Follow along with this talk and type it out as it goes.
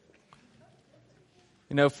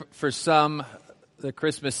You know, for some, the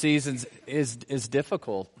Christmas season is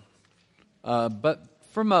difficult. But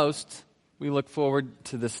for most, we look forward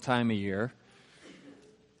to this time of year.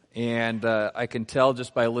 And I can tell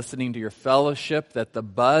just by listening to your fellowship that the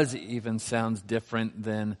buzz even sounds different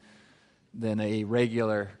than a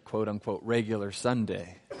regular, quote-unquote, regular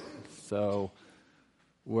Sunday. So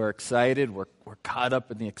we're excited. We're caught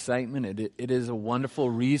up in the excitement. It is a wonderful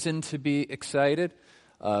reason to be excited.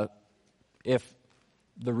 If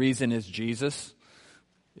the reason is Jesus.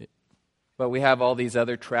 But we have all these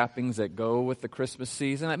other trappings that go with the Christmas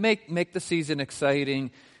season that make the season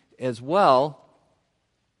exciting as well.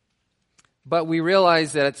 But we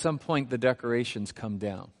realize that at some point the decorations come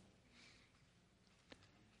down.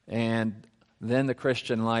 And then the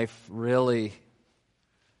Christian life really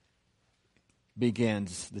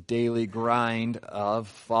begins. The daily grind of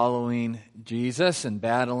following Jesus and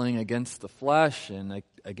battling against the flesh and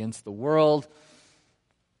against the world.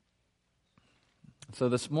 So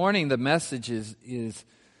this morning the message is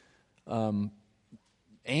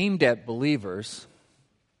aimed at believers.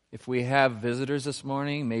 If we have visitors this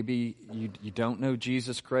morning, maybe you don't know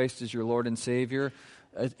Jesus Christ as your Lord and Savior,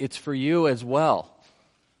 it's for you as well.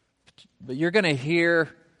 But you're going to hear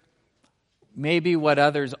maybe what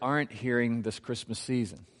others aren't hearing this Christmas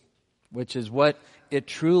season, which is what it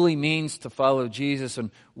truly means to follow Jesus and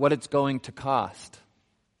what it's going to cost.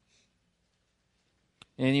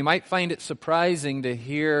 And you might find it surprising to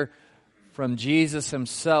hear from Jesus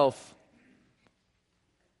himself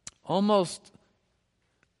almost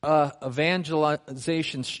an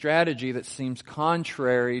evangelization strategy that seems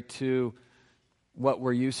contrary to what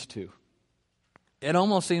we're used to. It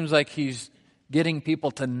almost seems like he's getting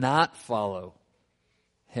people to not follow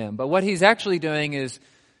him. But what he's actually doing is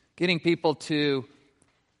getting people to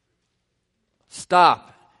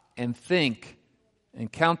stop and think and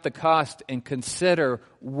count the cost and consider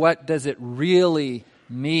what does it really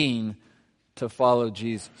mean to follow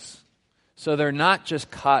Jesus. So they're not just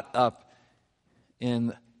caught up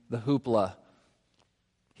in the hoopla.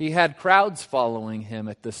 He had crowds following him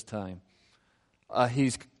at this time.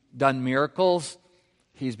 He's done miracles.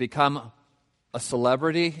 He's become a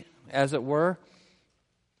celebrity, as it were.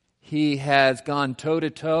 He has gone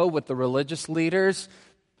toe-to-toe with the religious leaders.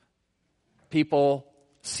 People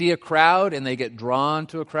see a crowd and they get drawn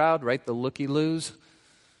to a crowd, right? The looky-loos.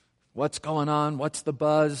 What's going on? What's the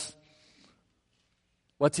buzz?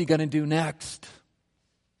 What's he going to do next?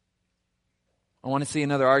 I want to see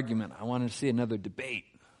another argument. I want to see another debate.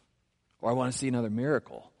 Or I want to see another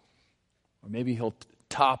miracle. Or maybe he'll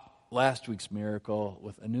top last week's miracle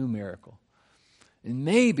with a new miracle. And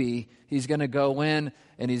maybe he's going to go in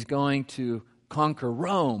and he's going to conquer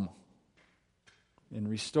Rome and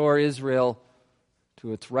restore Israel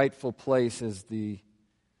to its rightful place as the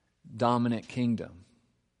dominant kingdom.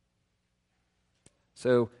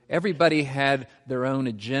 So everybody had their own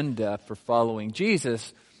agenda for following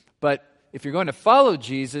Jesus, but if you're going to follow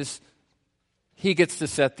Jesus, he gets to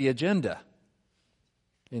set the agenda.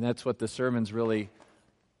 And that's what the sermon's really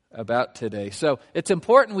about today. So it's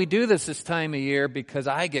important we do this time of year because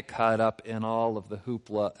I get caught up in all of the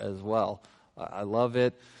hoopla as well. I love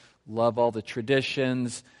it, love all the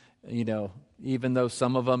traditions, even though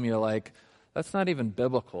some of them you're like, that's not even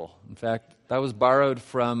biblical. In fact, that was borrowed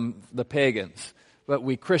from the pagans, but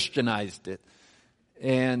we Christianized it.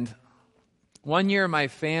 And one year my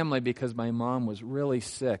family, because my mom was really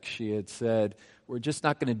sick, she had said, we're just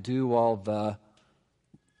not going to do all the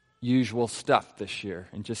usual stuff this year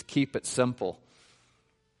and just keep it simple.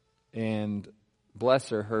 And bless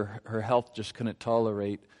her, her health just couldn't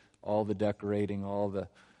tolerate all the decorating,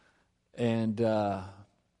 and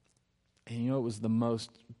it was the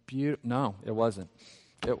most beautiful. No, it wasn't.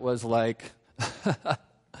 It was like,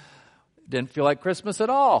 didn't feel like Christmas at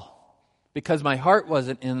all because my heart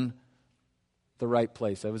wasn't in the right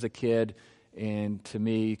place. I was a kid, and to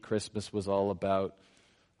me, Christmas was all about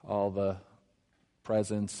all the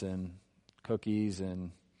presents and cookies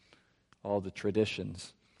and all the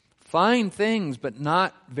traditions. Fine things, but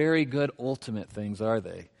not very good ultimate things, are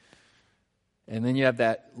they? And then you have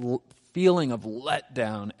that feeling of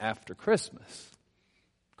letdown after Christmas.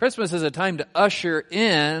 Christmas is a time to usher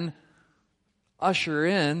in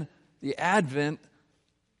the advent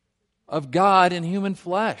of God in human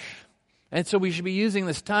flesh. And so we should be using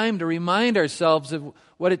this time to remind ourselves of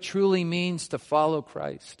what it truly means to follow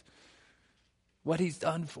Christ. What he's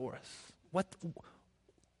done for us.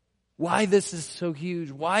 Why this is so huge.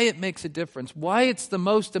 Why it makes a difference. Why it's the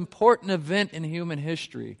most important event in human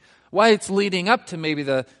history. Why it's leading up to maybe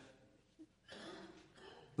the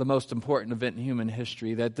most important event in human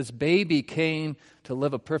history. That this baby came to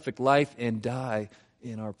live a perfect life and die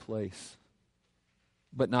in our place,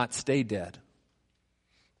 but not stay dead,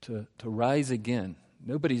 to rise again.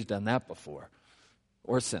 Nobody's done that before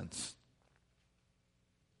or since.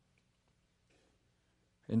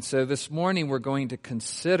 And so this morning we're going to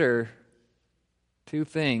consider two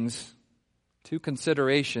things, two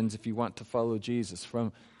considerations if you want to follow Jesus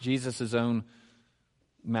from Jesus' own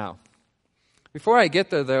mouth. Before I get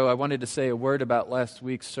there, though, I wanted to say a word about last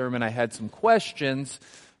week's sermon. I had some questions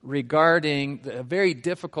regarding a very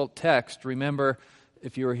difficult text. Remember,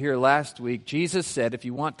 if you were here last week, Jesus said, if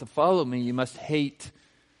you want to follow me, you must hate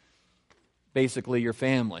basically your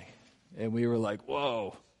family. And we were like,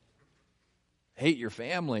 whoa, hate your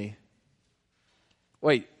family?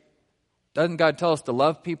 Wait, doesn't God tell us to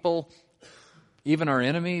love people, even our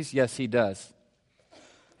enemies? Yes, He does.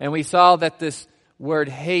 And we saw that this word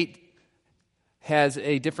hate has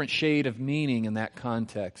a different shade of meaning in that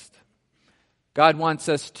context. God wants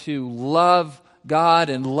us to love God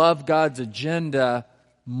and love God's agenda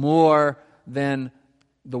more than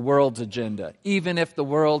the world's agenda, even if the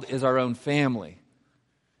world is our own family.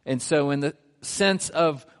 And so in the sense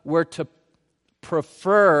of we're to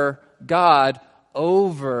prefer God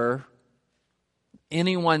over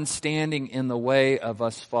anyone standing in the way of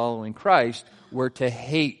us following Christ, we're to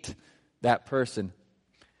hate that person.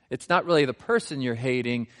 It's not really the person you're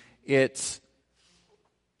hating, it's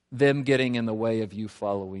them getting in the way of you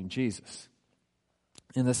following Jesus.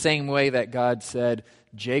 In the same way that God said,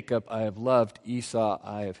 Jacob I have loved, Esau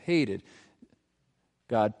I have hated,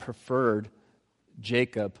 God preferred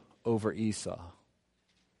Jacob over Esau.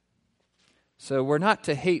 So we're not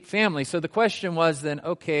to hate family. So the question was then,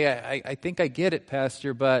 okay, I think I get it,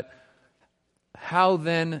 Pastor, but how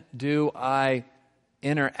then do I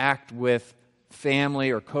interact with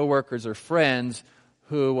family or coworkers or friends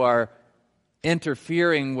who are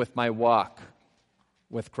interfering with my walk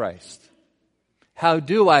with Christ? How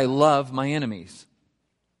do I love my enemies?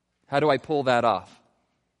 How do I pull that off?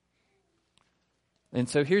 And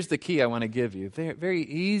so here's the key I want to give you. Very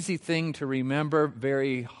easy thing to remember,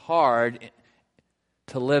 very hard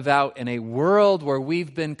to live out in a world where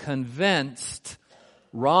we've been convinced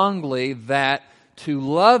wrongly that to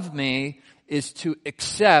love me is to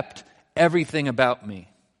accept everything about me.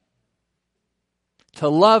 To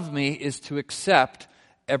love me is to accept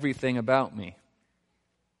everything about me.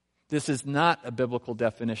 This is not a biblical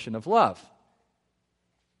definition of love.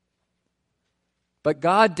 But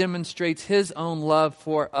God demonstrates His own love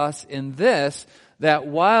for us in this, that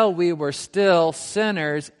while we were still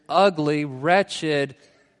sinners, ugly, wretched,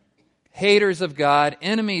 haters of God,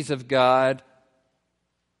 enemies of God,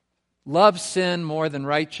 love sin more than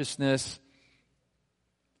righteousness,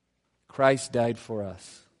 Christ died for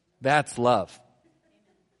us. That's love.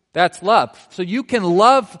 That's love. So you can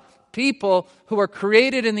love people who are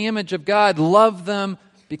created in the image of God, love them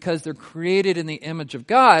because they're created in the image of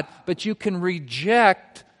God, but you can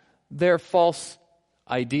reject their false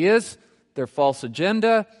ideas, their false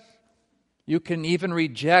agenda. You can even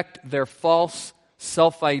reject their false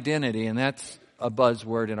self-identity, and that's a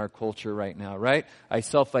buzzword in our culture right now, right? I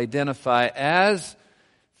self-identify as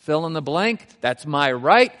fill in the blank. That's my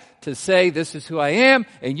right to say this is who I am,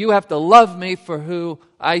 and you have to love me for who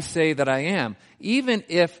I say that I am. Even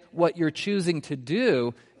if what you're choosing to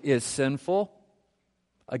do is sinful,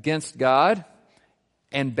 against God,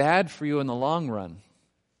 and bad for you in the long run.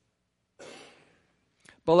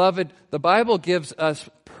 Beloved, the Bible gives us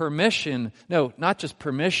permission, no, not just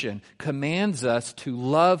permission, commands us to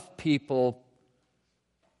love people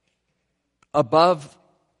above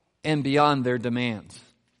and beyond their demands.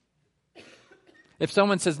 If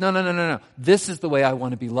someone says, no, this is the way I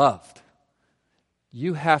want to be loved,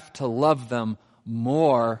 you have to love them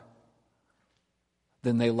more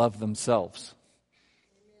than they love themselves.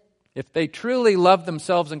 If they truly love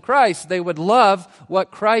themselves in Christ, they would love what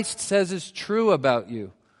Christ says is true about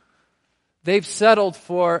you. They've settled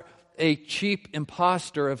for a cheap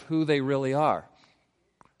imposter of who they really are.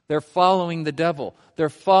 They're following the devil. They're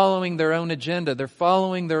following their own agenda. They're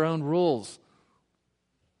following their own rules.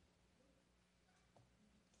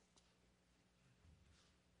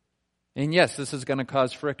 And yes, this is going to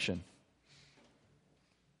cause friction.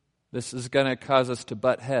 This is going to cause us to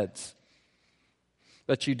butt heads.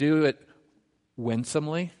 But you do it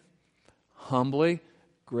winsomely, humbly,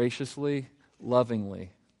 graciously,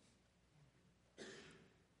 lovingly.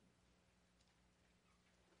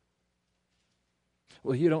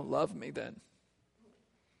 Well, you don't love me then.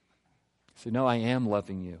 So no, I am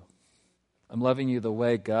loving you. I'm loving you the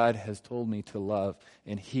way God has told me to love,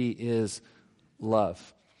 and He is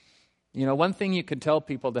love. You know, one thing you can tell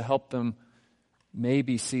people to help them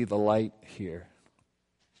maybe see the light here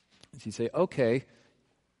is you say, okay,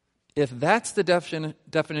 if that's the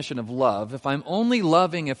definition of love, if I'm only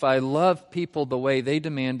loving if I love people the way they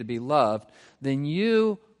demand to be loved, then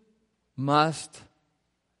you must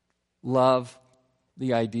love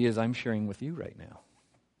the ideas I'm sharing with you right now.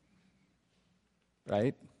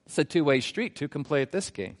 Right? It's a two-way street. Two can play at this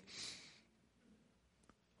game.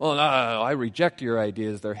 Well, no, I reject your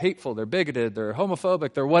ideas. They're hateful, they're bigoted, they're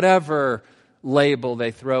homophobic, they're whatever label they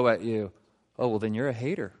throw at you. Oh, well, then you're a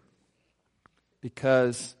hater.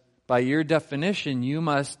 Because by your definition, you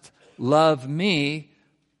must love me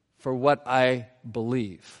for what I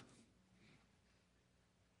believe,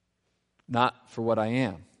 not for what I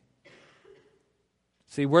am.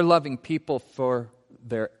 See, we're loving people for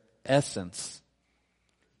their essence.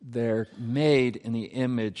 They're made in the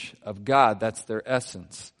image of God. That's their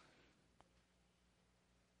essence.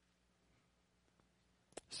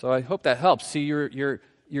 So I hope that helps. See,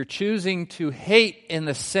 you're choosing to hate in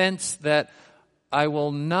the sense that I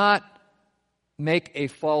will not make a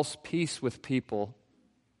false peace with people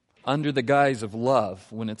under the guise of love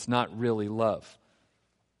when it's not really love.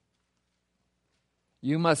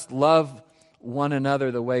 You must love one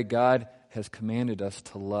another the way God has commanded us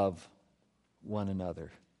to love one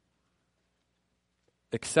another.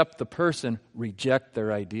 Accept the person, reject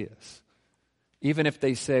their ideas. Even if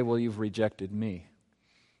they say, well, you've rejected me.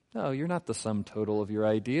 No, you're not the sum total of your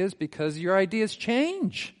ideas because your ideas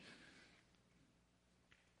change.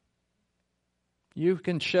 You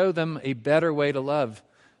can show them a better way to love,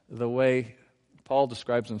 the way Paul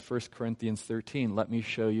describes in 1 Corinthians 13. Let me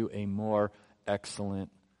show you a more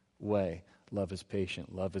excellent way. Love is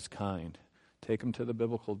patient. Love is kind. Take them to the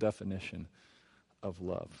biblical definition of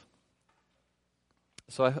love.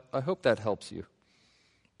 So I hope that helps you.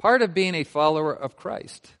 Part of being a follower of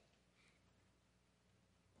Christ,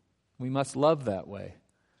 we must love that way.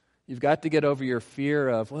 You've got to get over your fear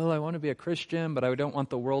of, well, I want to be a Christian, but I don't want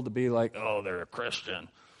the world to be like, oh, they're a Christian.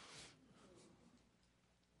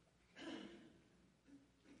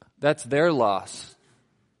 That's their loss,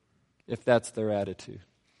 if that's their attitude.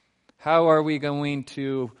 How are we going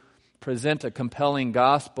to present a compelling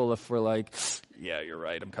gospel if we're like, yeah, you're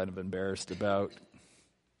right, I'm kind of embarrassed about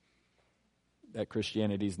that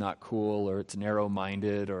Christianity's not cool or it's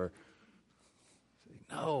narrow-minded or...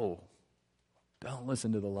 No. Don't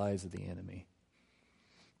listen to the lies of the enemy.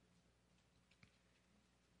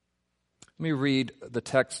 Let me read the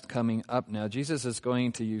text coming up now. Jesus is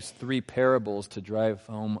going to use 3 parables to drive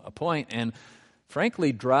home a point and,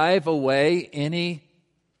 frankly, drive away any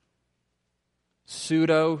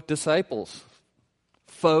pseudo-disciples,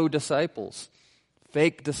 faux disciples,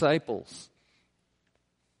 fake disciples.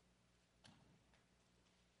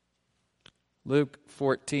 Luke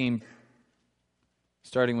 14,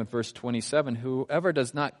 starting with verse 27, whoever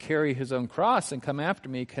does not carry his own cross and come after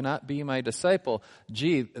me cannot be my disciple.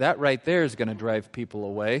 Gee, that right there is going to drive people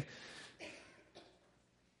away.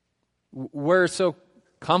 We're so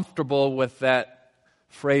comfortable with that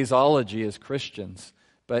phraseology as Christians.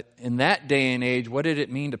 But in that day and age, what did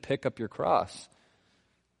it mean to pick up your cross?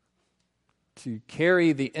 To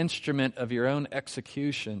carry the instrument of your own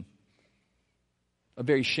execution. A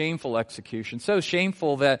very shameful execution. So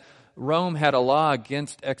shameful that Rome had a law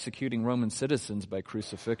against executing Roman citizens by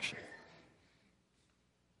crucifixion.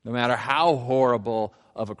 No matter how horrible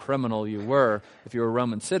of a criminal you were, if you were a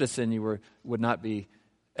Roman citizen, you would not be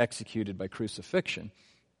executed by crucifixion.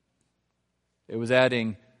 It was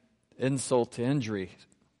adding insult to injury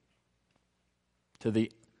to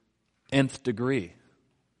the nth degree.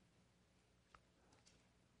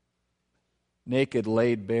 Naked,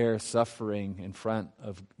 laid bare, suffering in front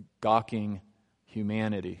of gawking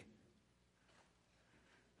humanity.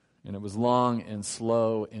 And it was long and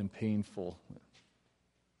slow and painful.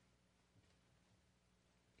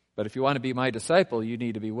 But if you want to be my disciple, you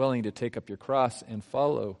need to be willing to take up your cross and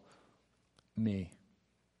follow me.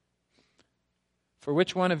 For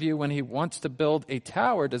which one of you, when he wants to build a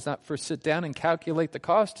tower, does not first sit down and calculate the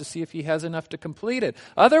cost to see if he has enough to complete it?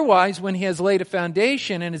 Otherwise, when he has laid a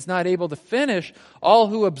foundation and is not able to finish, all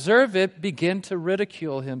who observe it begin to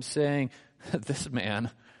ridicule him, saying, this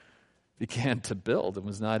man began to build and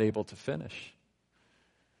was not able to finish.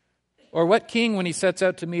 Or what king, when he sets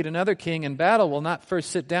out to meet another king in battle, will not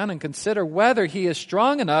first sit down and consider whether he is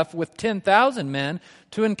strong enough with 10,000 men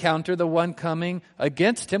to encounter the one coming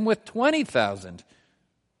against him with 20,000?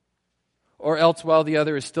 Or else, while the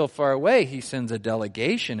other is still far away, he sends a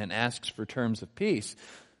delegation and asks for terms of peace.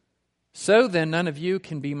 So then, none of you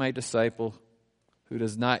can be my disciple who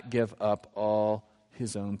does not give up all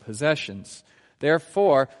his own possessions.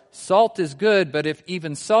 Therefore, salt is good, but if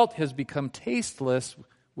even salt has become tasteless,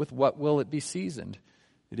 with what will it be seasoned?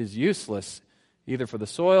 It is useless either for the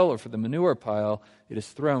soil or for the manure pile, it is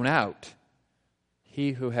thrown out.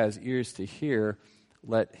 He who has ears to hear,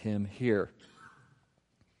 let him hear.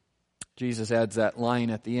 Jesus adds that line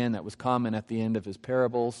at the end that was common at the end of his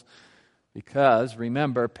parables, because,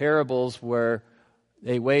 remember, parables were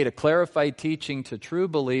a way to clarify teaching to true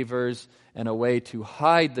believers and a way to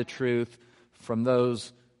hide the truth from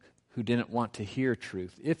those who didn't want to hear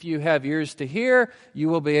truth. If you have ears to hear, you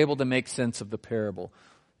will be able to make sense of the parable.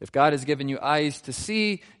 If God has given you eyes to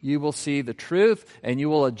see, you will see the truth and you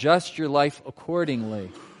will adjust your life accordingly.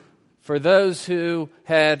 For those who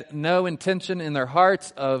had no intention in their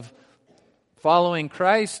hearts of following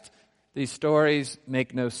Christ, these stories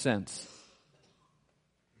make no sense.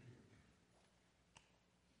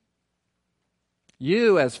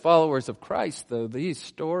 You, as followers of Christ, though, these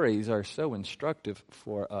stories are so instructive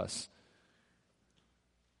for us.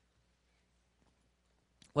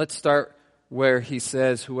 Let's start where he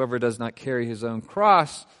says, whoever does not carry his own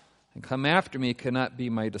cross and come after me cannot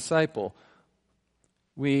be my disciple.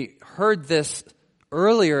 We heard this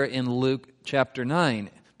earlier in Luke chapter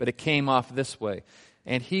 9, but it came off this way.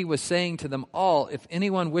 And he was saying to them all, if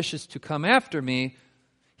anyone wishes to come after me,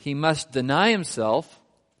 he must deny himself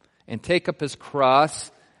and take up his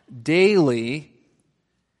cross daily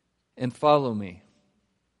and follow me.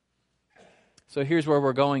 So here's where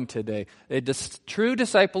we're going today. A true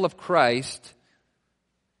disciple of Christ,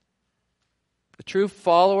 a true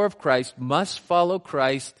follower of Christ, must follow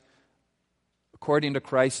Christ according to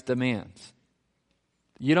Christ's demands.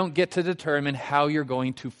 You don't get to determine how you're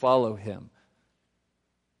going to follow him.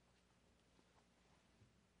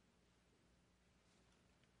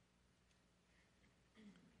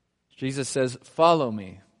 Jesus says, follow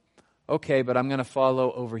me. Okay, but I'm going to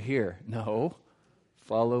follow over here. No,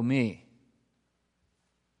 follow me.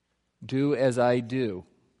 Do as I do.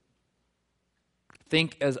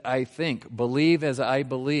 Think as I think. Believe as I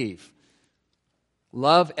believe.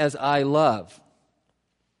 Love as I love.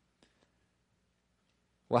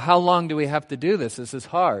 Well, how long do we have to do this? This is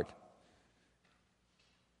hard.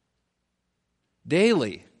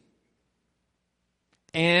 Daily.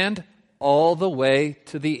 And all the way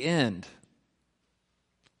to the end.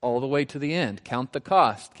 All the way to the end. Count the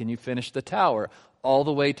cost. Can you finish the tower? All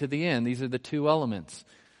the way to the end. These are the two elements.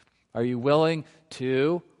 Are you willing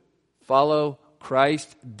to follow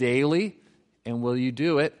Christ daily? And will you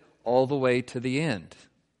do it all the way to the end?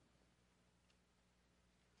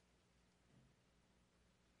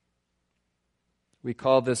 We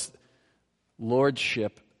call this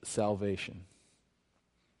lordship salvation.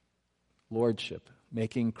 Lordship.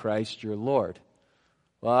 Making Christ your Lord.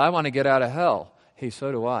 Well, I want to get out of hell. Hey, so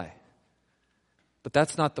do I. But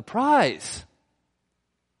that's not the prize.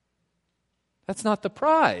 That's not the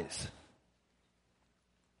prize.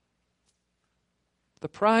 The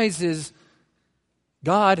prize is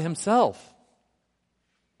God himself.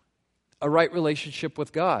 A right relationship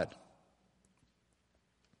with God.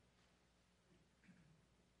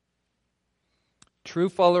 True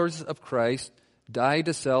followers of Christ die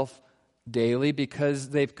to self daily because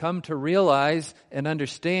they've come to realize and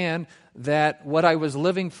understand that what I was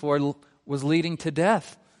living for was leading to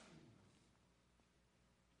death.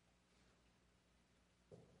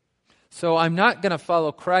 So I'm not going to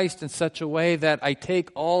follow Christ in such a way that I take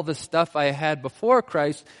all the stuff I had before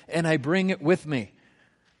Christ and I bring it with me.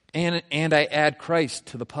 And I add Christ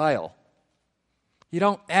to the pile. You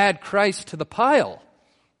don't add Christ to the pile.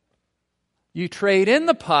 You trade in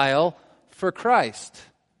the pile for Christ.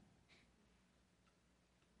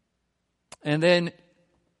 And then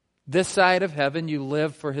this side of heaven, you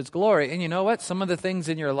live for his glory. And you know what? Some of the things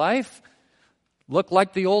in your life look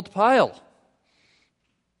like the old pile.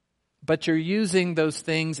 But you're using those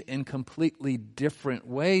things in completely different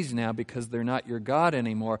ways now because they're not your God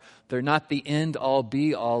anymore. They're not the end-all,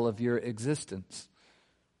 be-all of your existence.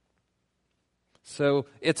 So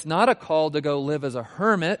it's not a call to go live as a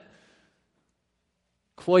hermit,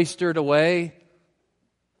 cloistered away,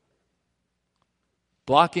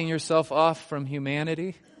 blocking yourself off from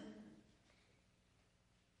humanity.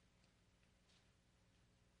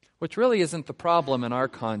 Which really isn't the problem in our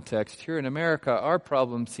context. Here in America, our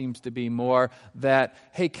problem seems to be more that,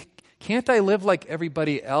 hey, can't I live like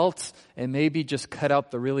everybody else and maybe just cut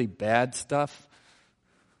out the really bad stuff?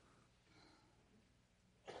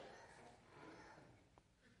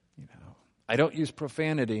 You know, I don't use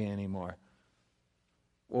profanity anymore.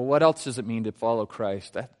 Well, what else does it mean to follow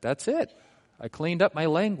Christ? That's it. I cleaned up my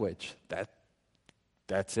language.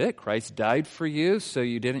 That's it. Christ died for you, so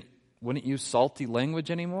you wouldn't use salty language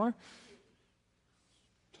anymore?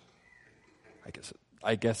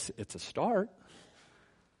 I guess it's a start.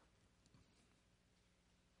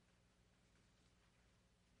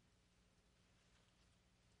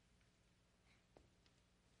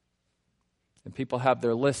 And people have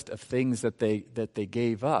their list of things that they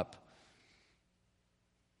gave up.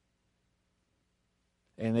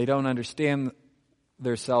 And they don't understand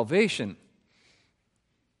their salvation.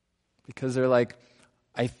 Because they're like,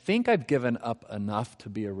 I think I've given up enough to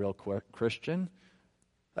be a real Christian.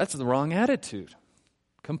 That's the wrong attitude.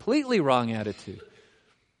 Completely wrong attitude.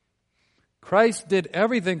 Christ did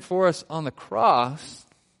everything for us on the cross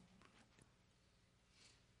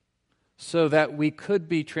so that we could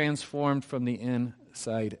be transformed from the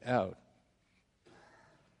inside out.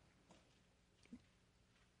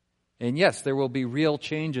 And yes, there will be real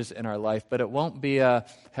changes in our life, but it won't be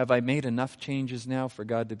have I made enough changes now for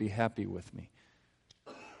God to be happy with me?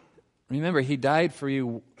 Remember, He died for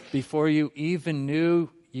you before you even knew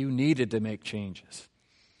you needed to make changes.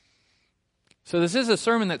 So this is a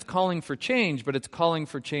sermon that's calling for change, but it's calling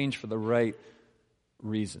for change for the right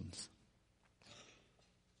reasons.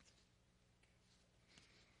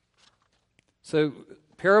 So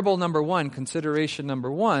parable number 1, consideration number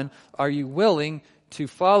 1, are you willing to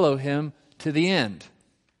follow Him to the end?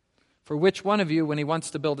 For which one of you, when he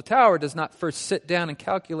wants to build a tower, does not first sit down and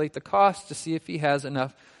calculate the cost to see if he has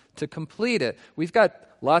enough to complete it? We've got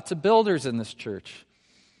lots of builders in this church.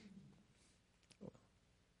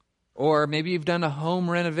 Or maybe you've done a home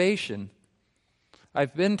renovation.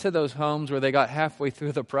 I've been to those homes where they got halfway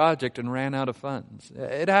through the project and ran out of funds.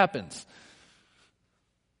 It happens.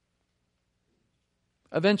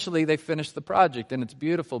 Eventually they finish the project and it's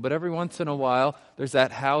beautiful, but every once in a while there's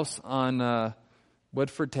that house on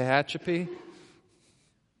Woodford Tehachapi.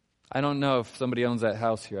 I don't know if somebody owns that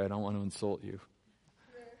house here. I don't want to insult you.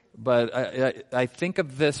 But I think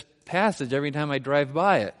of this passage every time I drive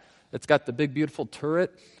by it. It's got the big beautiful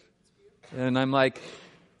turret. And I'm like,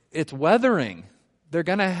 it's weathering. They're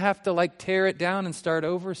going to have to tear it down and start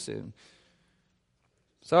over soon.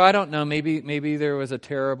 So I don't know, maybe there was a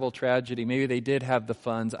terrible tragedy. Maybe they did have the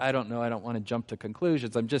funds. I don't know. I don't want to jump to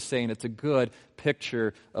conclusions. I'm just saying it's a good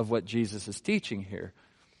picture of what Jesus is teaching here.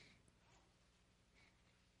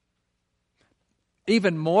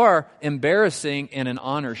 Even more embarrassing in an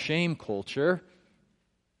honor-shame culture,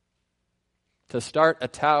 to start a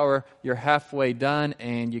tower, you're halfway done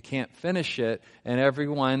and you can't finish it, and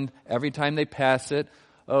every time they pass it,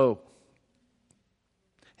 oh,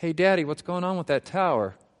 hey, Daddy, what's going on with that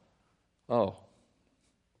tower? Oh,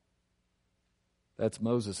 that's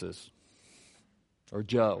Moses's, or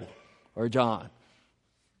Joe, or John.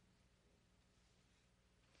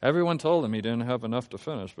 Everyone told him he didn't have enough to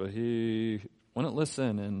finish, but he wouldn't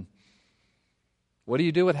listen. And what do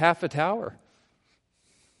you do with half a tower?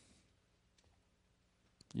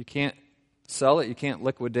 You can't sell it. You can't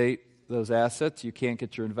liquidate those assets. You can't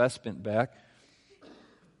get your investment back.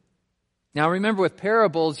 Now remember, with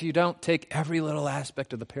parables, you don't take every little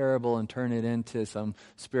aspect of the parable and turn it into some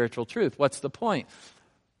spiritual truth. What's the point?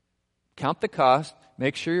 Count the cost.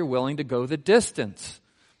 Make sure you're willing to go the distance.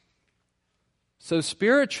 So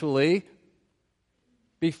spiritually,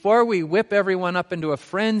 before we whip everyone up into a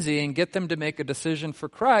frenzy and get them to make a decision for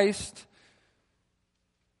Christ,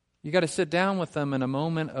 you got to sit down with them in a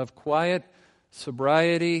moment of quiet,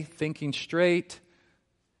 sobriety, thinking straight.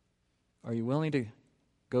 Are you willing to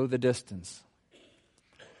go the distance?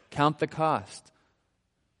 Count the cost.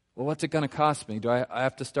 Well, what's it going to cost me? Do I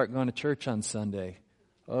have to start going to church on Sunday?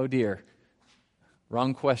 Oh dear.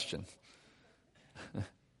 Wrong question.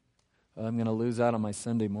 I'm going to lose out on my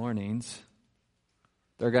Sunday mornings.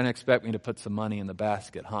 They're going to expect me to put some money in the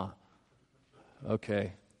basket, huh?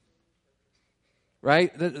 Okay.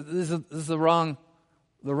 Right? This is the wrong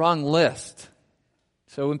list.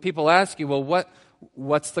 So when people ask you, well,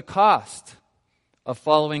 what's the cost of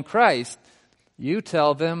following Christ? You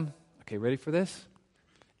tell them, okay, ready for this?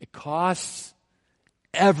 It costs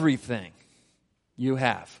everything you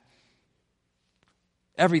have.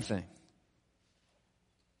 Everything.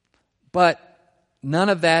 But none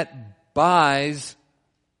of that buys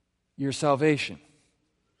your salvation.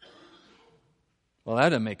 Well, that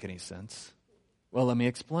doesn't make any sense. Well, let me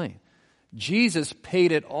explain. Jesus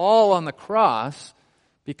paid it all on the cross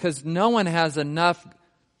because no one has enough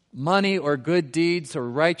money or good deeds or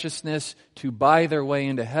righteousness to buy their way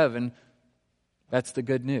into heaven. That's the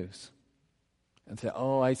good news. And say,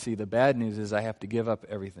 oh, I see. The bad news is I have to give up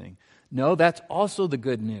everything. No, that's also the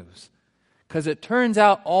good news. Because it turns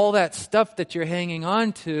out all that stuff that you're hanging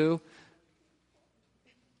on to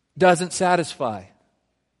doesn't satisfy.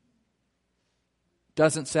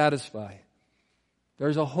 Doesn't satisfy.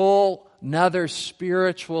 There's a whole nother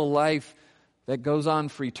spiritual life that goes on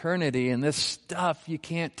for eternity, and this stuff, you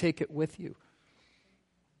can't take it with you.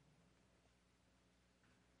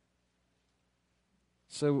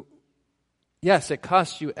 So Yes, it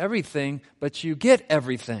costs you everything, but you get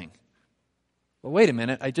everything. Well, wait a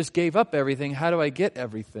minute, I just gave up everything. How do I get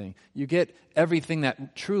everything? You get everything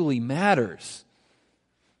that truly matters.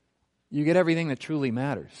 You get everything that truly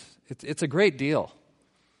matters. It's a great deal.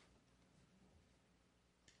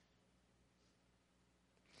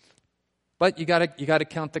 But you got to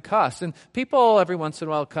count the cost. And people every once in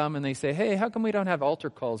a while come and they say, "Hey, how come we don't have altar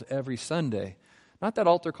calls every Sunday?" Not that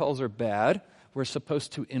altar calls are bad. We're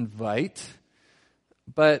supposed to invite.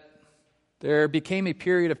 But there became a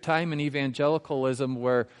period of time in evangelicalism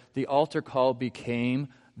where the altar call became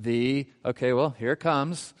okay, well, here it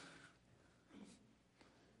comes.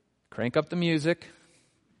 Crank up the music.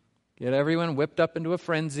 Get everyone whipped up into a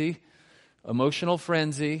frenzy, emotional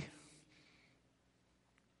frenzy,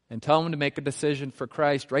 and tell them to make a decision for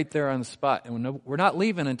Christ right there on the spot. And we're not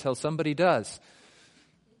leaving until somebody does.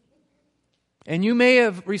 And you may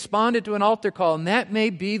have responded to an altar call, and that may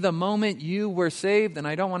be the moment you were saved, and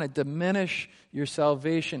I don't want to diminish your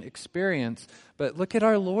salvation experience, but look at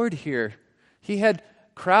our Lord here. He had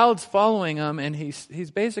crowds following him, and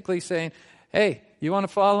he's basically saying, "Hey, you want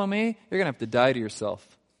to follow me? You're going to have to die to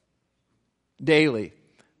yourself daily."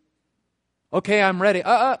 "Okay, I'm ready."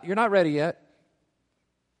 You're not ready yet.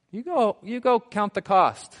 You go count the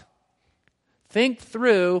cost. Think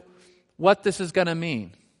through what this is going to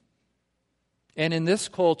mean. And in this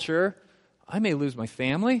culture, I may lose my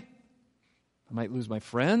family. I might lose my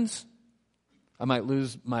friends. I might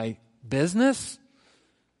lose my business.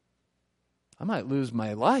 I might lose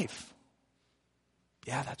my life.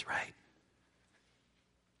 Yeah, that's right.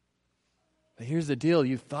 But here's the deal.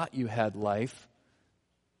 You thought you had life,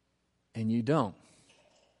 and you don't.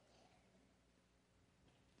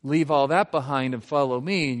 Leave all that behind and follow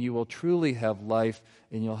me, and you will truly have life,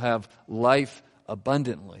 and you'll have life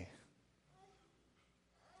abundantly.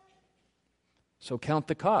 So count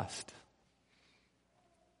the cost.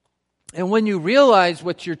 And when you realize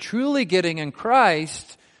what you're truly getting in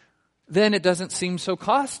Christ, then it doesn't seem so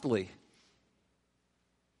costly.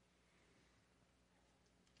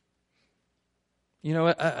 You know,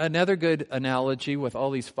 another good analogy with all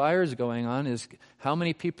these fires going on is how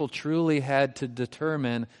many people truly had to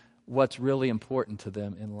determine what's really important to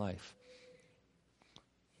them in life.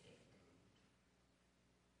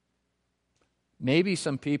 Maybe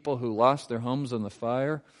some people who lost their homes in the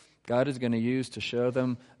fire, God is going to use to show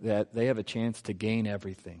them that they have a chance to gain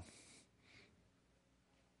everything.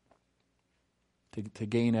 To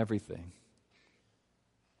gain everything.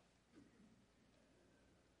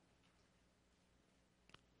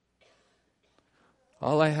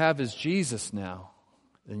 All I have is Jesus now.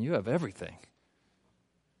 Then you have everything.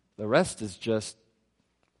 The rest is just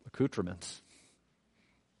accoutrements.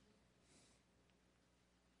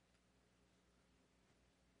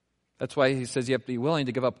 That's why he says you have to be willing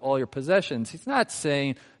to give up all your possessions. He's not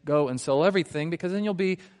saying go and sell everything, because then you'll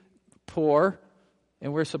be poor,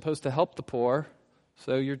 and we're supposed to help the poor,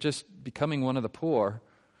 so you're just becoming one of the poor.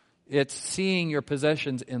 It's seeing your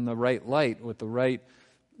possessions in the right light, with the right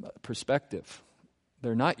perspective.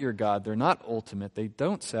 They're not your God. They're not ultimate. They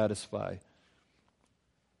don't satisfy.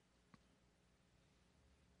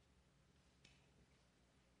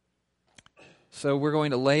 So we're going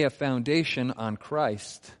to lay a foundation on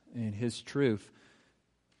Christ and His truth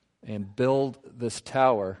and build this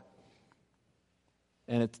tower.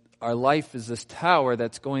 And our life is this tower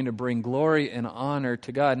that's going to bring glory and honor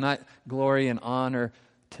to God, not glory and honor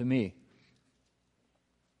to me.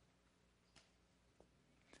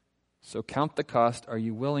 So count the cost. Are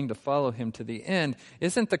you willing to follow Him to the end?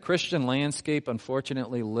 Isn't the Christian landscape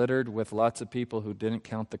unfortunately littered with lots of people who didn't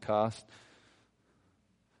count the cost?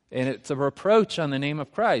 And it's a reproach on the name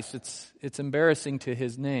of Christ. It's embarrassing to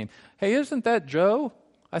His name. Hey, isn't that Joe?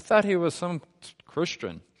 I thought he was some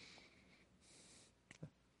Christian.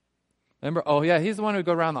 Remember? Oh yeah, he's the one who would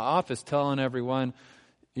go around the office telling everyone,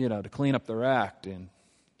 to clean up their act and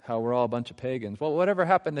how we're all a bunch of pagans. Well, whatever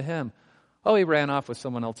happened to him? Oh, he ran off with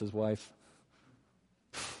someone else's wife.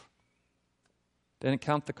 Didn't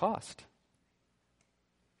count the cost.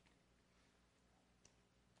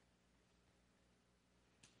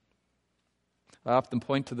 I often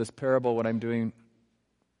point to this parable when I'm doing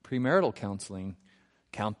premarital counseling.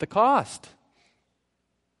 Count the cost.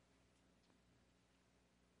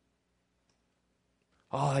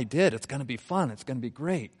 Oh, I did. It's going to be fun. It's going to be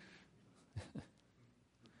great.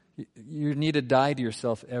 You need to die to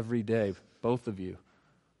yourself every day, both of you,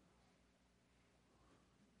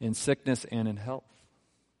 in sickness and in health.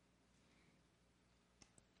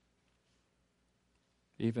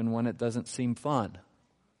 Even when it doesn't seem fun,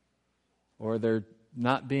 or they're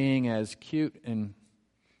not being as cute and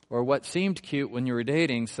or what seemed cute when you were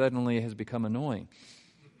dating suddenly has become annoying.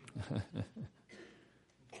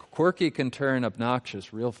 Quirky can turn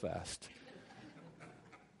obnoxious real fast.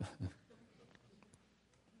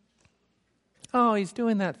 Oh, he's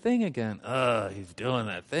doing that thing again. He's doing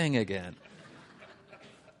that thing again.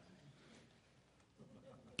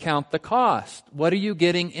 Count the cost. What are you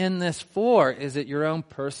getting in this for? Is it your own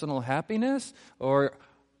personal happiness or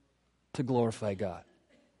to glorify God?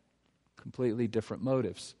 Completely different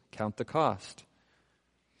motives. Count the cost.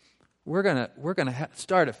 We're gonna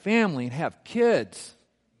start a family and have kids.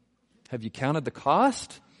 Have you counted the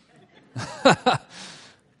cost?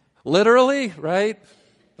 Literally, right?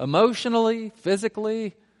 Emotionally,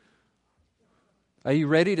 physically. Are you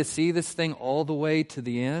ready to see this thing all the way to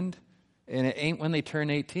the end? And it ain't when they turn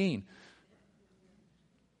 18.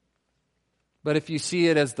 But if you see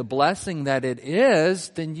it as the blessing that it is,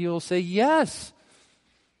 then you'll say yes.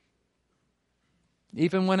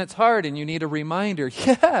 Even when it's hard and you need a reminder,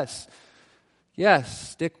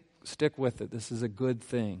 yes, stick with it. This is a good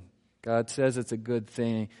thing. God says it's a good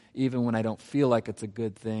thing. Even when I don't feel like it's a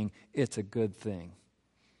good thing, it's a good thing.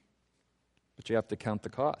 But you have to count the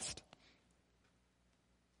cost.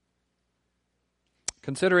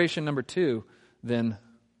 Consideration number 2, then,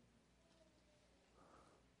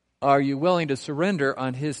 are you willing to surrender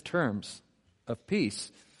on his terms of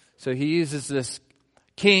peace? So he uses this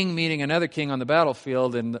king meeting another king on the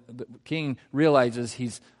battlefield, and the king realizes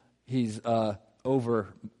he's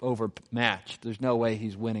overmatched. There's no way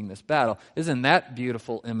he's winning this battle. Isn't that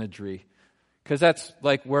beautiful imagery? Because that's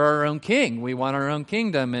like we're our own king. We want our own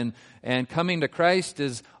kingdom, and coming to Christ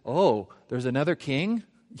is, there's another king?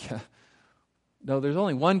 Yeah. No, there's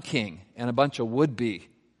only one king and a bunch of would-be,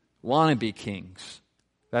 wannabe kings.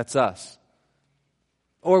 That's us.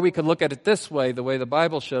 Or we could look at it this way, the way the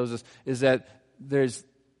Bible shows us, is that there's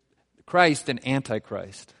Christ and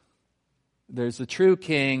Antichrist. There's the true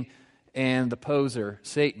king and the poser,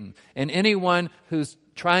 Satan. And anyone who's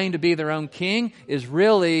trying to be their own king is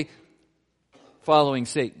really following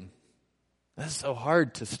Satan. That's so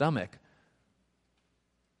hard to stomach.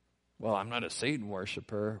 Well, I'm not a Satan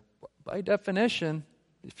worshiper. By definition,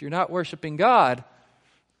 if you're not worshiping God,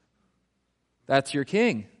 that's your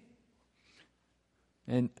king.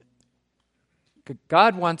 And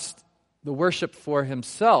God wants the worship for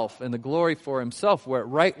himself and the glory for himself where it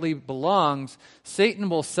rightly belongs. Satan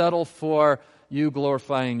will settle for you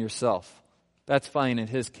glorifying yourself. That's fine in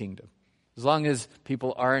his kingdom. As long as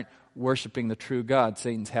people aren't worshiping the true God,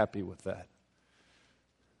 Satan's happy with that.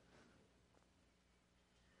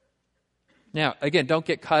 Now, again, don't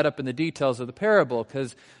get caught up in the details of the parable,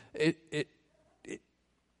 because it's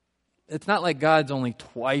not like God's only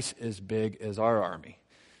twice as big as our army.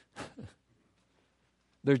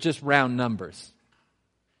 They're just round numbers.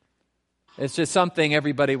 It's just something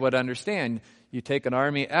everybody would understand. You take an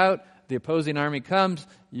army out, the opposing army comes,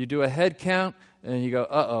 you do a head count, and you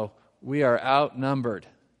go, we are outnumbered.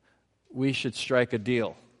 We should strike a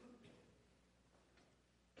deal.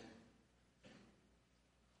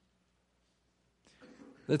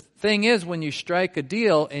 The thing is, when you strike a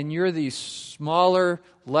deal and you're the smaller,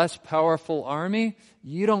 less powerful army,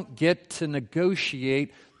 you don't get to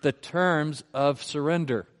negotiate the terms of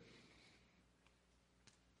surrender.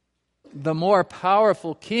 The more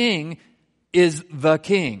powerful king is the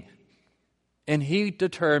king, and he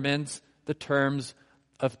determines the terms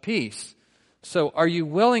of peace. So are you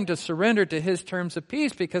willing to surrender to his terms of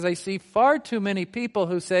peace? Because I see far too many people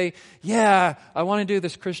who say, I want to do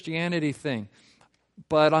this Christianity thing,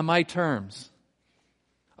 but on my terms.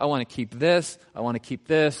 I want to keep this. I want to keep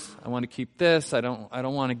this. I want to keep this. I don't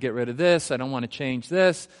want to get rid of this. I don't want to change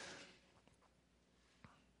this.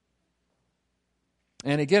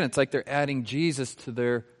 And again, it's like they're adding Jesus to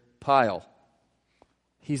their pile.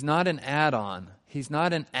 He's not an add-on. He's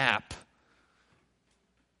not an app.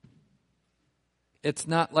 It's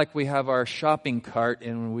not like we have our shopping cart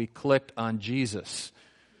and we clicked on Jesus.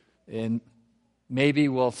 And maybe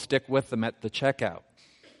we'll stick with them at the checkout.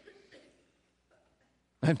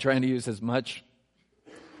 I'm trying to use as much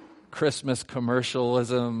Christmas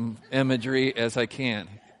commercialism imagery as I can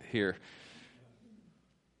here.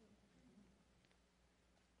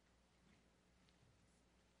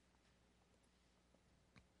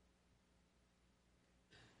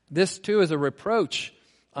 This too is a reproach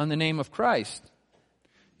on the name of Christ.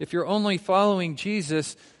 If you're only following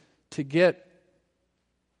Jesus to get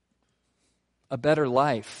a better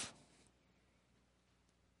life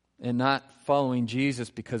and not following Jesus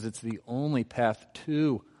because it's the only path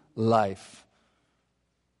to life,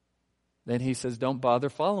 then he says, don't bother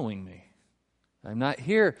following me. I'm not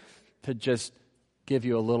here to just give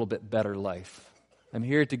you a little bit better life. I'm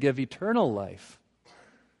here to give eternal life.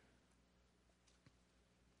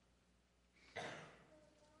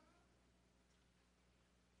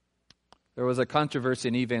 There was a controversy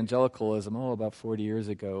in evangelicalism, about 40 years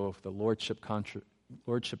ago, of the lordship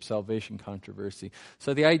salvation controversy.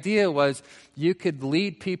 So the idea was you could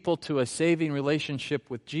lead people to a saving relationship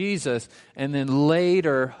with Jesus, and then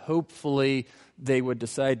later, hopefully, they would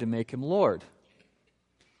decide to make him Lord.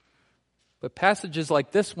 But passages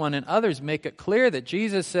like this one and others make it clear that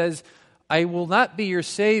Jesus says, I will not be your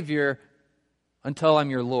Savior until I'm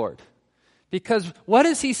your Lord. Because what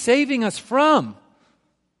is he saving us from?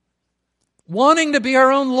 Wanting to be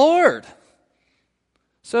our own Lord.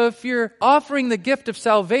 So if you're offering the gift of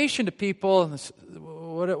salvation to people,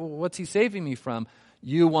 what's he saving me from?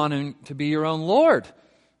 You wanting to be your own Lord.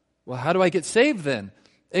 Well, how do I get saved then?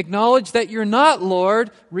 Acknowledge that you're not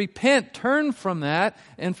Lord, repent, turn from that,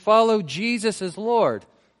 and follow Jesus as Lord.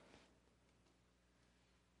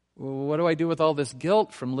 Well, what do I do with all this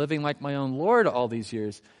guilt from living like my own Lord all these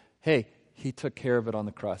years? Hey, he took care of it on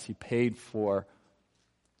the cross. He paid for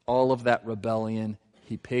all of that rebellion.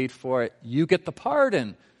 He paid for it. You get the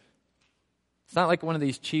pardon. It's not like one of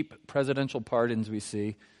these cheap presidential pardons we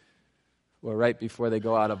see, where right before they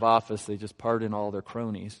go out of office, they just pardon all their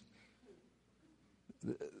cronies.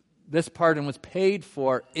 This pardon was paid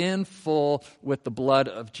for in full with the blood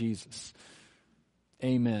of Jesus.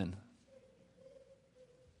 Amen.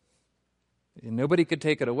 And nobody could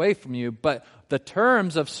take it away from you, but the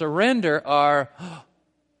terms of surrender are,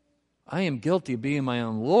 I am guilty of being my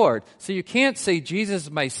own Lord. So you can't say Jesus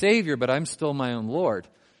is my Savior, but I'm still my own Lord.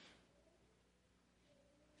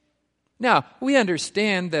 Now, we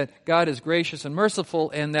understand that God is gracious and merciful,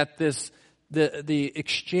 and that the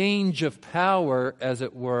exchange of power, as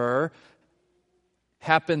it were,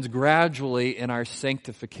 happens gradually in our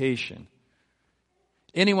sanctification.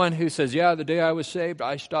 Anyone who says, yeah, the day I was saved,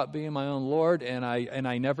 I stopped being my own Lord, and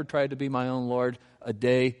I never tried to be my own Lord a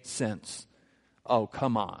day since. Oh,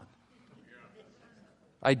 come on.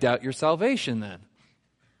 I doubt your salvation then.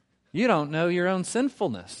 You don't know your own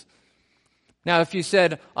sinfulness. Now, if you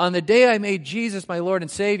said, on the day I made Jesus my Lord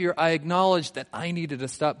and Savior, I acknowledged that I needed to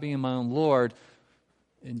stop being my own Lord,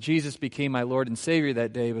 and Jesus became my Lord and Savior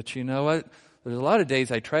that day, but you know what? There's a lot of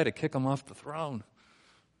days I try to kick him off the throne.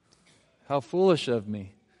 How foolish of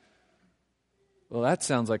me. Well, that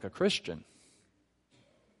sounds like a Christian.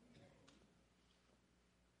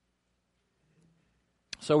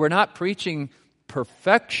 So we're not preaching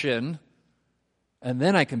perfection, and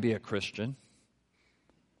then I can be a Christian.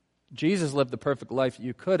 Jesus lived the perfect life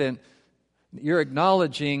you couldn't. You're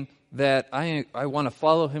acknowledging that I want to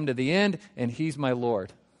follow him to the end, and he's my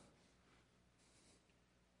Lord.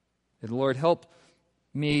 And Lord, help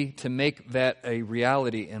me to make that a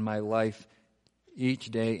reality in my life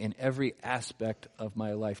each day, in every aspect of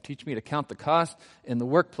my life. Teach me to count the cost in the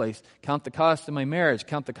workplace, count the cost in my marriage,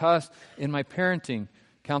 count the cost in my parenting,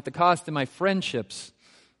 count the cost in my friendships.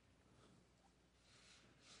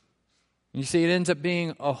 You see, it ends up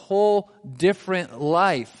being a whole different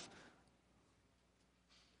life.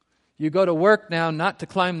 You go to work now not to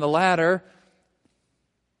climb the ladder.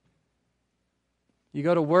 You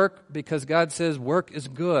go to work because God says work is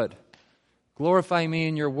good. Glorify me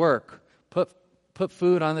in your work. Put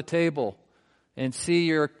food on the table and see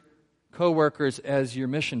your coworkers as your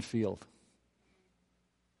mission field.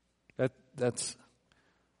 That's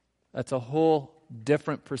a whole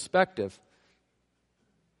different perspective.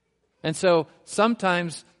 And so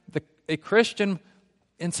sometimes a Christian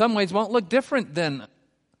in some ways won't look different than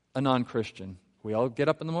a non-Christian. We all get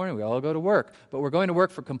up in the morning, we all go to work, but we're going to work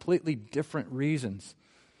for completely different reasons.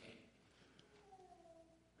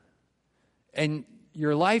 And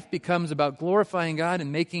your life becomes about glorifying God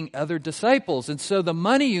and making other disciples. And so the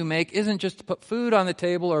money you make isn't just to put food on the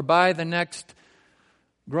table or buy the next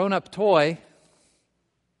grown-up toy.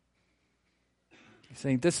 You're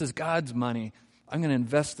saying, this is God's money. I'm going to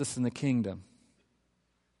invest this in the kingdom.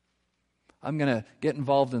 I'm going to get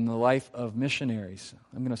involved in the life of missionaries.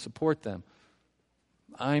 I'm going to support them.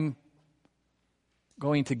 I'm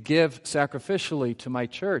going to give sacrificially to my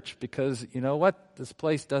church because, you know what? This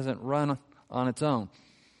place doesn't run on its own.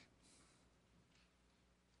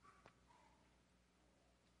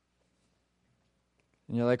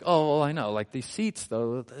 And you're like, oh, well, I know. Like these seats,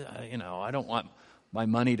 though, I don't want my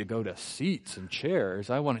money to go to seats and chairs.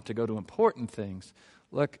 I want it to go to important things.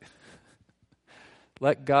 Look,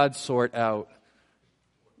 let God sort out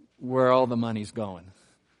where all the money's going.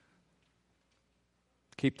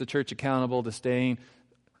 Keep the church accountable to staying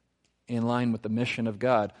in line with the mission of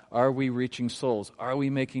God. Are we reaching souls? Are we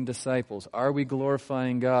making disciples? Are we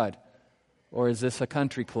glorifying God? Or is this a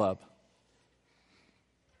country club?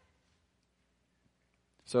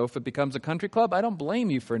 So if it becomes a country club, I don't blame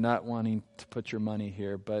you for not wanting to put your money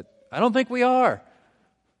here, but I don't think we are.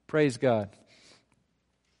 Praise God.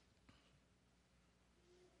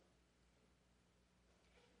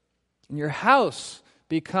 And your house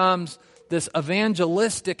becomes this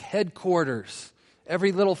evangelistic headquarters.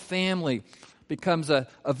 Every little family becomes an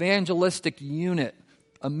evangelistic unit,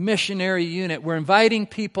 a missionary unit. We're inviting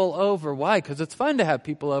people over. Why? Because it's fun to have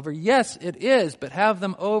people over. Yes, it is, but have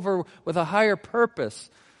them over with a higher purpose.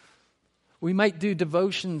 We might do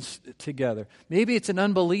devotions together. Maybe it's an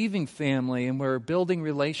unbelieving family and we're building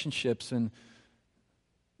relationships, and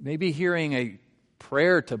maybe hearing a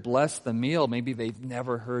prayer to bless the meal. Maybe they've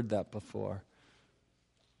never heard that before.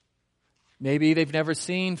 Maybe they've never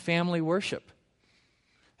seen family worship.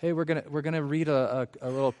 Hey, we're gonna read a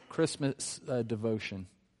little Christmas devotion.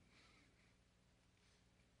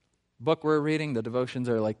 Book we're reading, the devotions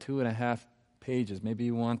are like 2.5 pages. Maybe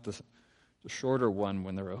you want the shorter one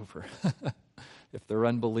when they're over, if they're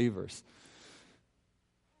unbelievers.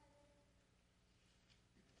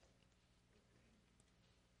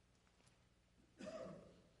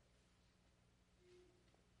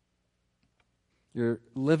 You're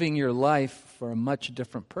living your life for a much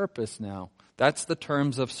different purpose now. That's the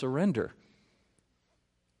terms of surrender.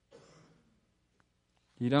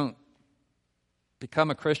 You don't become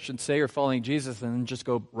a Christian, say you're following Jesus, and then just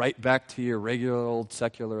go right back to your regular old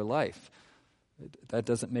secular life. That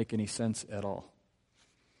doesn't make any sense at all.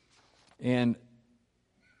 And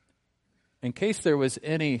in case there was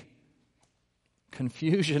any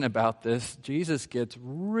confusion about this, Jesus gets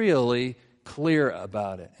really clear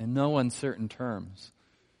about it in no uncertain terms.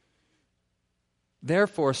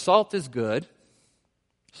 Therefore, salt is good.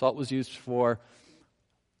 Salt was used for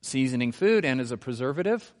seasoning food and as a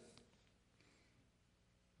preservative.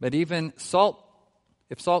 But even salt,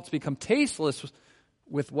 if salts become tasteless,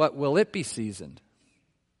 with what will it be seasoned?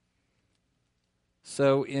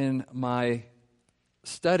 So in my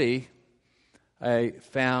study, I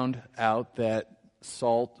found out that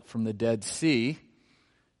salt from the Dead Sea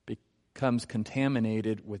becomes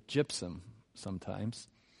contaminated with gypsum sometimes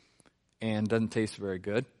and doesn't taste very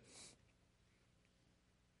good.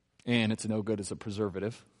 And it's no good as a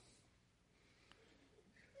preservative.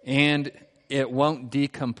 And it won't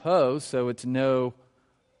decompose, so it's no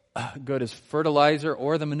good as fertilizer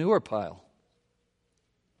or the manure pile.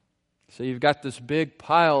 So you've got this big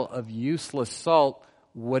pile of useless salt.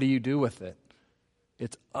 What do you do with it?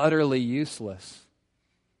 It's utterly useless.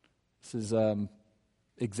 This is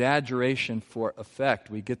exaggeration for effect.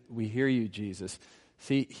 We hear you, Jesus.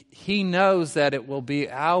 See, he knows that it will be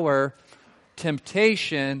our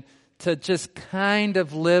temptation to just kind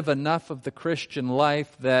of live enough of the Christian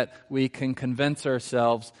life that we can convince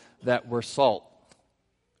ourselves that we're salt,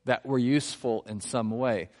 that we're useful in some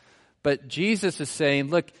way. But Jesus is saying,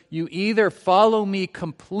 look, you either follow me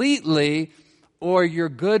completely or you're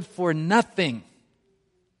good for nothing.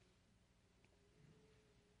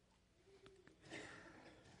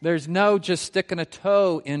 There's no just sticking a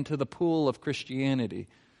toe into the pool of Christianity.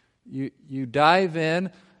 You dive in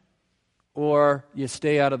or you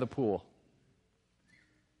stay out of the pool.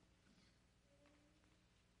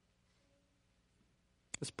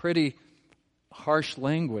 It's pretty harsh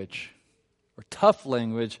language, or tough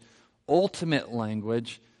language, ultimate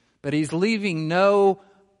language, but he's leaving no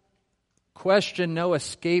question, no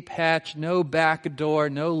escape hatch, no back door,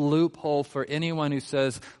 no loophole for anyone who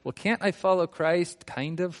says, well, can't I follow Christ?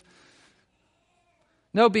 Kind of.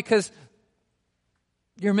 No, because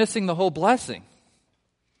you're missing the whole blessing.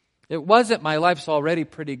 It wasn't my life's already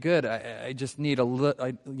pretty good. I just need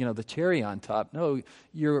the cherry on top. No,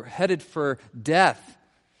 you're headed for death.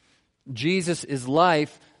 Jesus is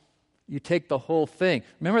life. You take the whole thing.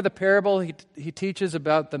 Remember the parable he teaches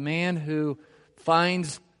about the man who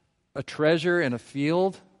finds a treasure in a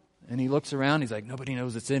field, and he looks around, he's like, nobody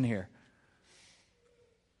knows it's in here.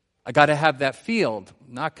 I got to have that field.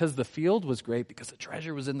 Not because the field was great, because the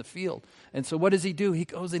treasure was in the field. And so what does he do? He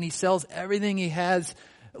goes and he sells everything he has,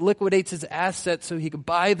 liquidates his assets so he could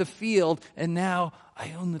buy the field, and now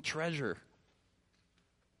I own the treasure.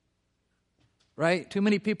 Right? Too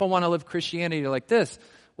many people want to live Christianity like this.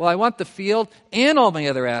 Well, I want the field and all my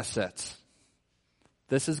other assets.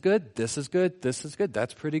 This is good, this is good, this is good.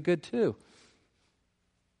 That's pretty good too.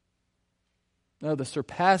 No, the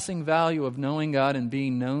surpassing value of knowing God and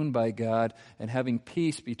being known by God and having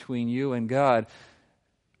peace between you and God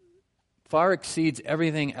far exceeds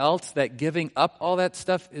everything else. That giving up all that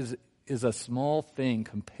stuff is a small thing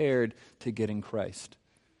compared to getting Christ.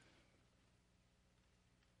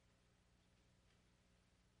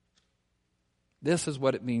 This is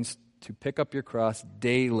what it means to pick up your cross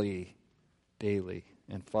daily.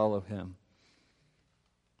 and follow him.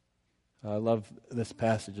 I love this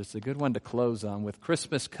passage. It's a good one to close on. With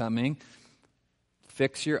Christmas coming,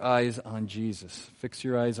 fix your eyes on Jesus. Fix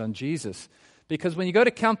your eyes on Jesus. Because when you go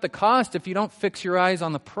to count the cost, if you don't fix your eyes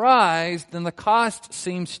on the prize, then the cost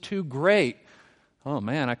seems too great. Oh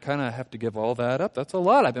man, I kind of have to give all that up. That's a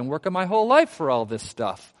lot. I've been working my whole life for all this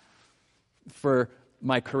stuff. For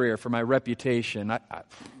my career, for my reputation.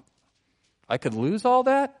 I could lose all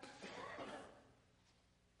that?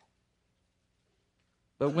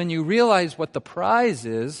 But when you realize what the prize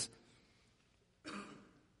is,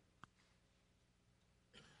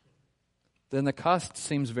 then the cost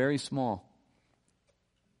seems very small.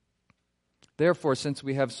 Therefore, since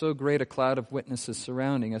we have so great a cloud of witnesses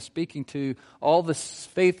surrounding us, speaking to all the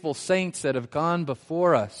faithful saints that have gone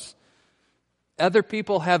before us, other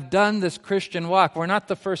people have done this Christian walk. We're not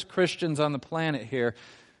the first Christians on the planet here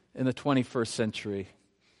in the 21st century.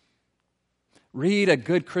 Read a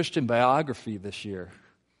good Christian biography this year.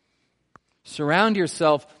 Surround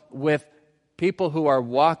yourself with people who are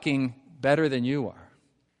walking better than you are.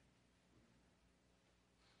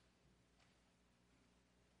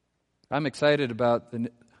 I'm excited about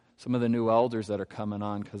some of the new elders that are coming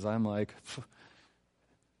on because I'm like,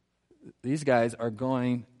 these guys are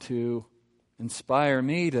going to inspire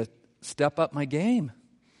me to step up my game.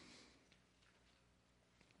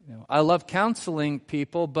 I love counseling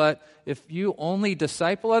people, but if you only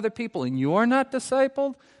disciple other people and you're not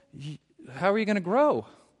discipled, how are you going to grow?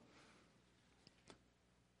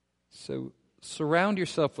 So surround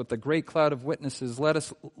yourself with the great cloud of witnesses. Let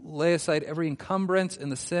us lay aside every encumbrance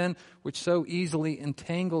and the sin which so easily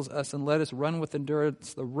entangles us, and let us run with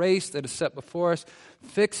endurance the race that is set before us,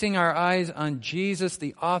 fixing our eyes on Jesus,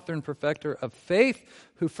 the author and perfecter of faith,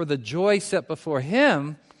 who for the joy set before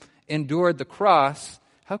him endured the cross.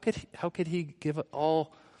 How could he give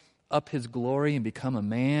all up his glory and become a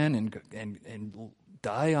man and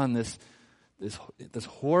die on this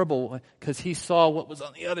horrible, because he saw what was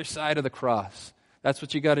on the other side of the cross. That's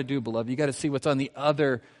what you got to do, beloved. You got to see what's on the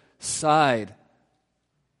other side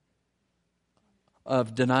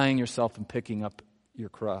of denying yourself and picking up your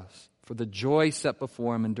cross. For the joy set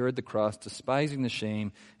before him endured the cross, despising the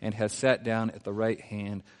shame, and has sat down at the right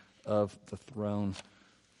hand of the throne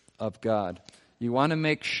of God. You want to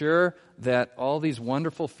make sure that all these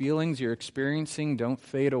wonderful feelings you're experiencing don't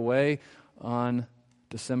fade away on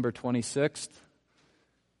December 26th.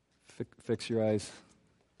 Fix your eyes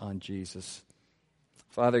on Jesus.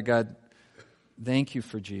 Father God, thank you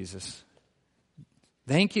for Jesus.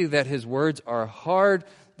 Thank you that his words are hard,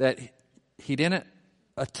 that he didn't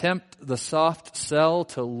attempt the soft sell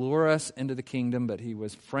to lure us into the kingdom, but he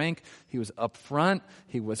was frank, he was upfront,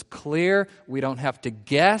 he was clear. We don't have to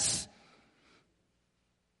guess.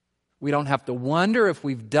 We don't have to wonder if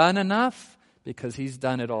we've done enough, because he's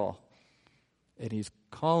done it all. And he's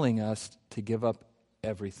calling us to give up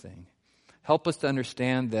everything. Help us to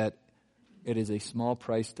understand that it is a small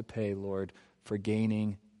price to pay, Lord, for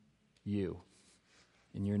gaining you.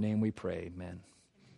 In your name we pray, amen.